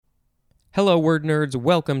Hello, word nerds.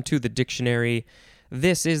 Welcome to the dictionary.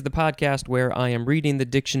 This is the podcast where I am reading the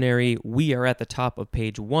dictionary. We are at the top of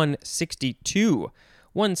page 162.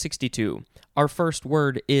 162. Our first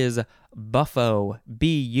word is buffo.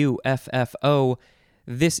 B-U-F-F-O.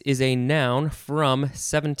 This is a noun from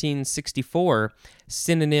 1764.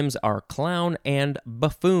 Synonyms are clown and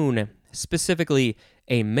buffoon. Specifically,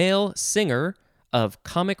 a male singer of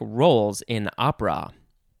comic roles in opera.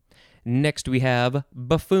 Next we have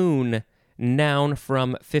buffoon. Noun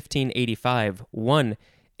from 1585. 1.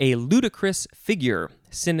 A ludicrous figure.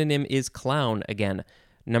 Synonym is clown again.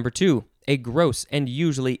 Number 2. A gross and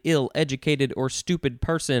usually ill-educated or stupid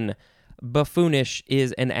person. Buffoonish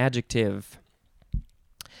is an adjective.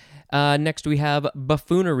 Next we have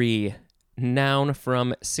buffoonery. Noun from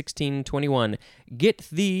 1621. Get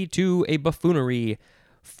thee to a buffoonery.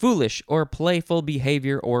 Foolish or playful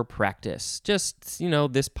behavior or practice. Just,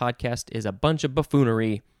 this podcast is a bunch of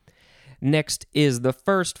buffoonery. Next is the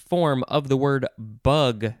first form of the word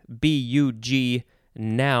bug, B-U-G,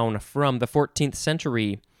 noun from the 14th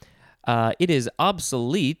century. It is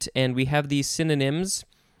obsolete, and we have these synonyms.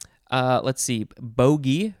 Let's see,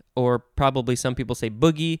 bogey, or probably some people say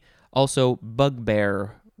boogie, also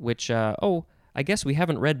bugbear, which, I guess we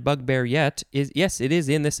haven't read bugbear yet. Yes, it is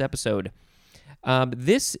in this episode.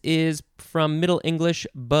 This is from Middle English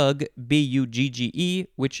bug, B-U-G-G-E,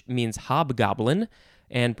 which means hobgoblin,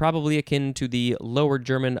 and probably akin to the Lower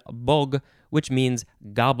German Bog, which means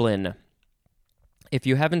goblin. If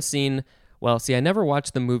you haven't seen, I never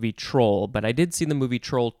watched the movie Troll, but I did see the movie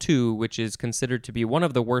Troll 2, which is considered to be one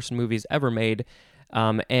of the worst movies ever made,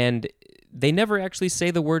 and they never actually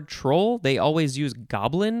say the word troll. They always use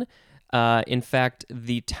goblin. In fact,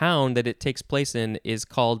 the town that it takes place in is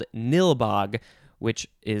called Nilbog, which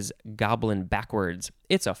is goblin backwards.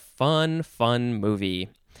 It's a fun movie.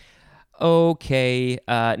 Okay,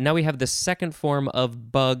 now we have the second form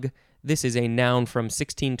of bug. This is a noun from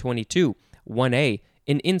 1622. 1a,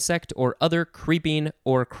 an insect or other creeping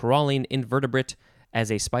or crawling invertebrate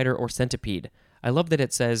as a spider or centipede. I love that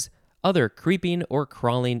it says other creeping or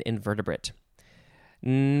crawling invertebrate.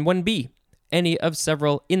 1b, any of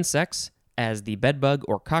several insects, as the bedbug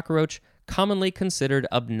or cockroach, commonly considered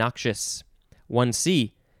obnoxious.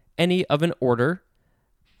 1c, any of an order,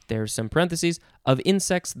 there's some parentheses, of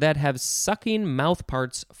insects that have sucking mouth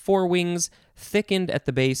parts, forewings, thickened at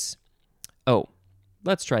the base. Oh,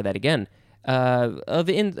 let's try that again.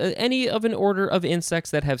 Any of an order of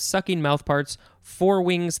insects that have sucking mouth parts,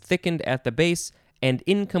 forewings thickened at the base, and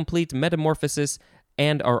incomplete metamorphosis,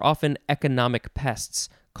 and are often economic pests,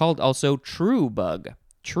 called also true bug.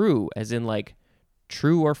 True, as in like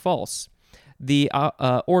true or false. The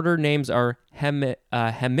order names are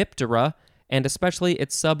Hemiptera, and especially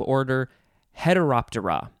its suborder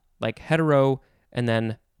Heteroptera, like hetero and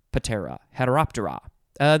then patera, Heteroptera.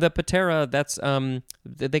 The patera, that's,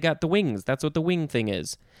 they got the wings. That's what the wing thing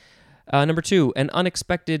is. Number 2, an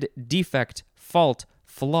unexpected defect, fault,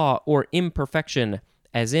 flaw, or imperfection,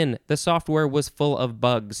 as in the software was full of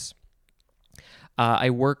bugs. I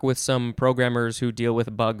work with some programmers who deal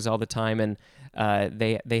with bugs all the time, and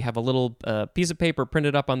they have a little piece of paper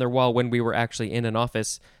printed up on their wall when we were actually in an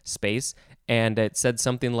office space, and it said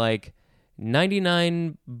something like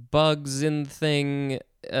 99 bugs in thing,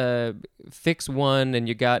 fix one and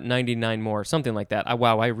you got 99 more, something like that.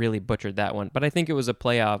 I really butchered that one, but I think it was a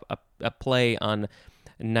play on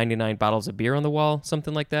 99 bottles of beer on the wall,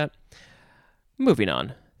 something like that. Moving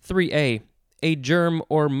on. 3a, a germ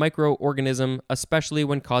or microorganism, especially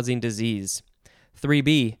when causing disease.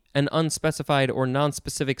 3b, an unspecified or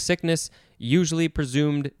nonspecific sickness, usually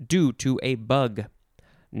presumed due to a bug.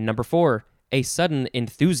 Number 4, a sudden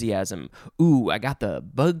enthusiasm. Ooh, I got the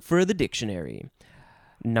bug for the dictionary.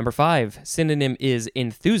 Number 5, synonym is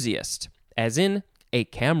enthusiast, as in a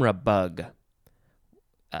camera bug.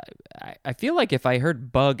 I feel like if I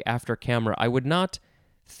heard bug after camera, I would not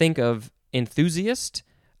think of enthusiast.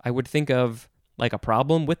 I would think of like a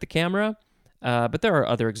problem with the camera, but there are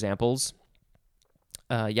other examples.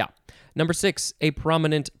 Number 6, a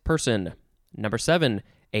prominent person. Number 7,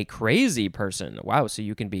 a crazy person. Wow, so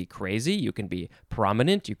you can be crazy, you can be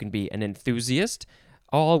prominent, you can be an enthusiast,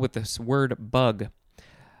 all with this word bug.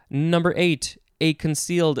 Number 8, a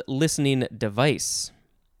concealed listening device.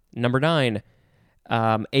 Number 9,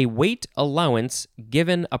 a weight allowance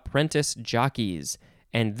given apprentice jockeys,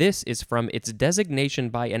 and this is from its designation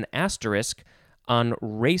by an asterisk on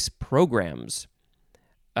race programs.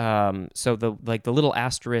 So the little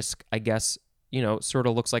asterisk, I guess, sort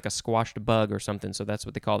of looks like a squashed bug or something, so that's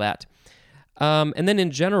what they call that. And then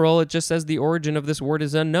in general, it just says the origin of this word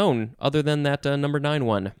is unknown, other than that number 9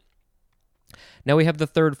 one. Now we have the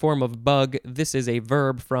third form of bug. This is a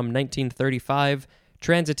verb from 1935.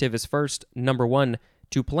 Transitive is first. Number 1,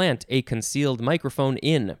 to plant a concealed microphone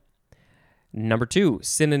in. Number 2,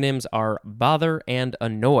 synonyms are bother and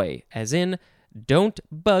annoy, as in, don't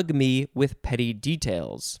bug me with petty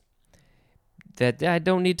details. That I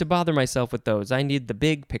don't need to bother myself with those. I need the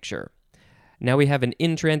big picture. Now we have an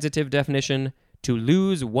intransitive definition. To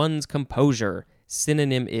lose one's composure.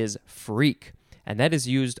 Synonym is freak, and that is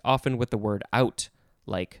used often with the word out,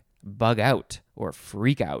 like bug out or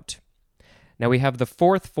freak out. Now we have the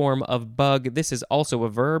fourth form of bug. This is also a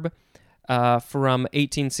verb from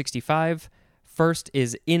 1865. First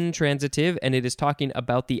is intransitive, and it is talking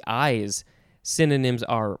about the eyes. Synonyms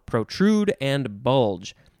are protrude and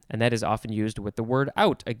bulge, and that is often used with the word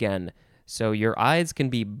out again. So your eyes can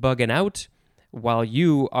be bugging out while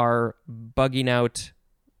you are bugging out,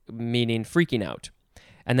 meaning freaking out.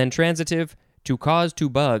 And then transitive, to cause to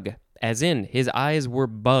bug, as in his eyes were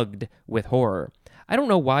bugged with horror. I don't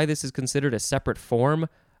know why this is considered a separate form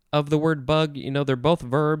of the word bug. You know, they're both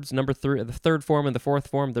verbs. Number 3, the third form and the fourth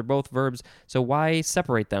form, they're both verbs. So why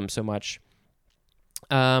separate them so much?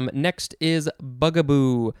 Next is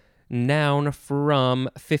bugaboo, noun from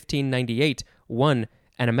 1598. 1,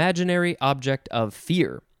 an imaginary object of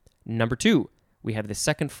fear. Number 2, we have the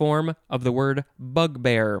second form of the word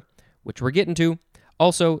bugbear, which we're getting to.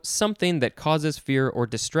 Also, something that causes fear or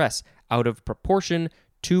distress out of proportion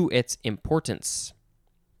to its importance.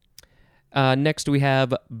 Next, we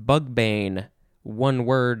have bugbane, one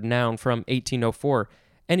word noun from 1804.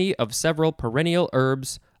 Any of several perennial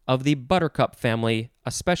herbs of the buttercup family,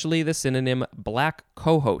 especially the synonym black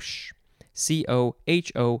cohosh,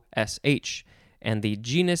 Cohosh, and the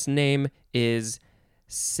genus name is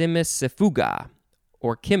Cimicifuga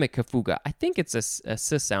or Chimicafuga. I think it's a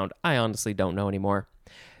cis sound. I honestly don't know anymore.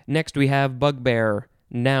 Next, we have bugbear,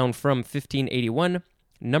 noun from 1581.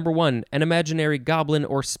 Number 1, an imaginary goblin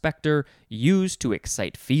or specter used to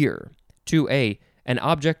excite fear. 2a, an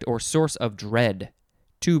object or source of dread.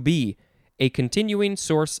 2b, a continuing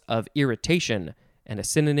source of irritation, and a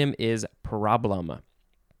synonym is problem.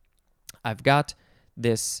 I've got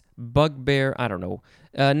this bugbear, I don't know.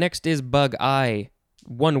 Next is bug-eye,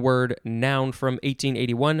 one word, noun from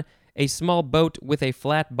 1881, a small boat with a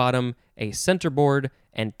flat bottom, a centerboard,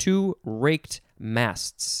 and 2 raked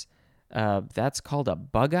masts. That's called a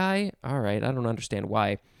bug-eye? All right, I don't understand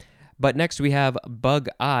why. But next we have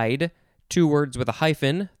bug-eyed, 2 words with a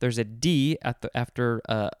hyphen. There's a D after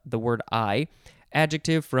the word eye.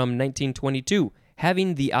 Adjective from 1922,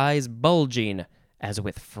 having the eyes bulging, as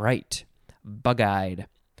with fright. Bug-eyed.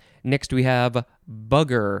 Next we have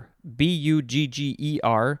bugger,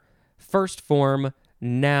 Bugger, first form,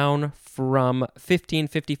 noun from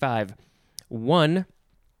 1555.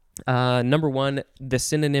 Number 1, the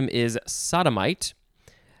synonym is sodomite.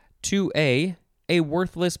 2a, a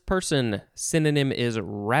worthless person. Synonym is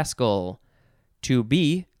rascal.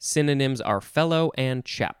 2b, synonyms are fellow and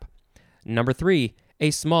chap. Number 3,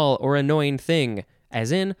 a small or annoying thing,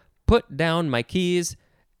 as in, put down my keys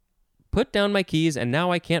and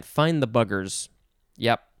now I can't find the buggers.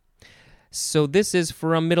 Yep. So this is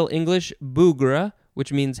from Middle English, bougre,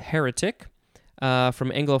 which means heretic.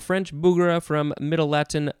 From Anglo-French, bougre, from Middle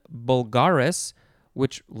Latin, bulgaris,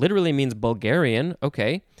 which literally means Bulgarian,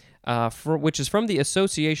 okay, which is from the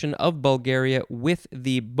association of Bulgaria with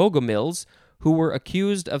the Bogomils, who were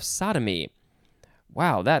accused of sodomy.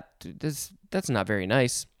 Wow, that's not very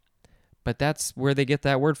nice, but that's where they get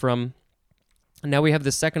that word from. Now we have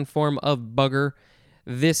the second form of bugger.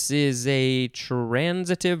 This is a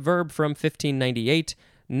transitive verb from 1598.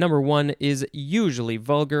 Number 1 is usually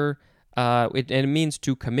vulgar, and it means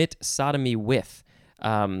to commit sodomy with.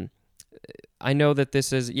 I know that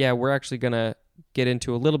this is, we're actually going to get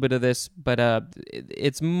into a little bit of this, but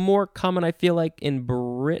it's more common, I feel like, in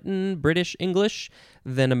British English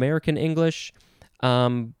than American English.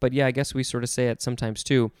 But I guess we sort of say it sometimes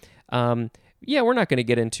too. We're not going to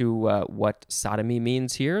get into what sodomy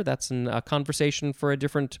means here. That's a conversation for a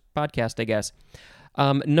different podcast, I guess.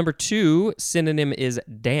 Number 2, synonym is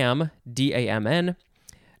damn, D-A-M-N.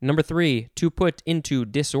 Number 3, to put into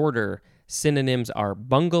disorder. Synonyms are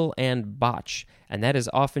bungle and botch, and that is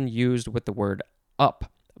often used with the word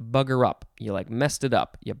up, bugger up. You messed it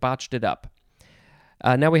up, you botched it up.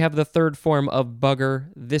 Now we have the third form of bugger.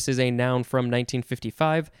 This is a noun from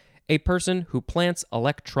 1955. A person who plants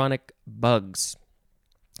electronic bugs.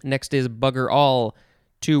 Next is bugger all,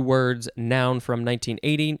 2 words, noun from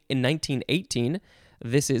 1980. In 1918,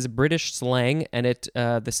 this is British slang, and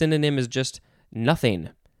the synonym is just nothing.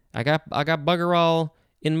 I got bugger all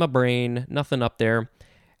in my brain, nothing up there.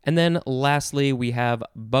 And then lastly, we have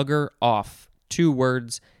bugger off, 2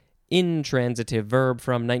 words, intransitive verb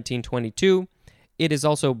from 1922. It is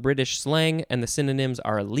also British slang, and the synonyms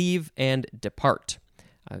are leave and depart.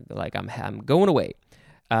 Like I'm going away.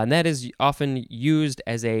 And that is often used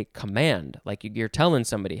as a command, like you're telling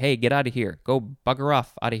somebody, hey, get out of here, go bugger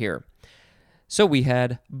off out of here. So we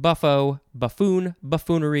had buffo, buffoon,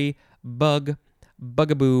 buffoonery, bug,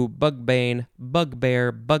 bugaboo, bugbane,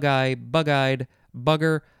 bugbear, bug-eye, bug-eyed,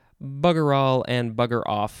 bugger, buggerall, and bugger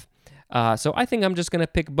off. So I think I'm just going to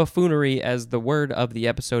pick buffoonery as the word of the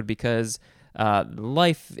episode because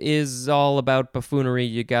life is all about buffoonery.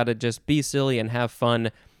 You got to just be silly and have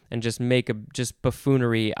fun and just make just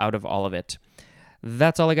buffoonery out of all of it.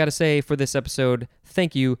 That's all I got to say for this episode.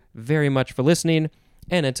 Thank you very much for listening.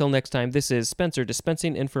 And until next time, this is Spencer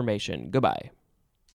dispensing information. Goodbye.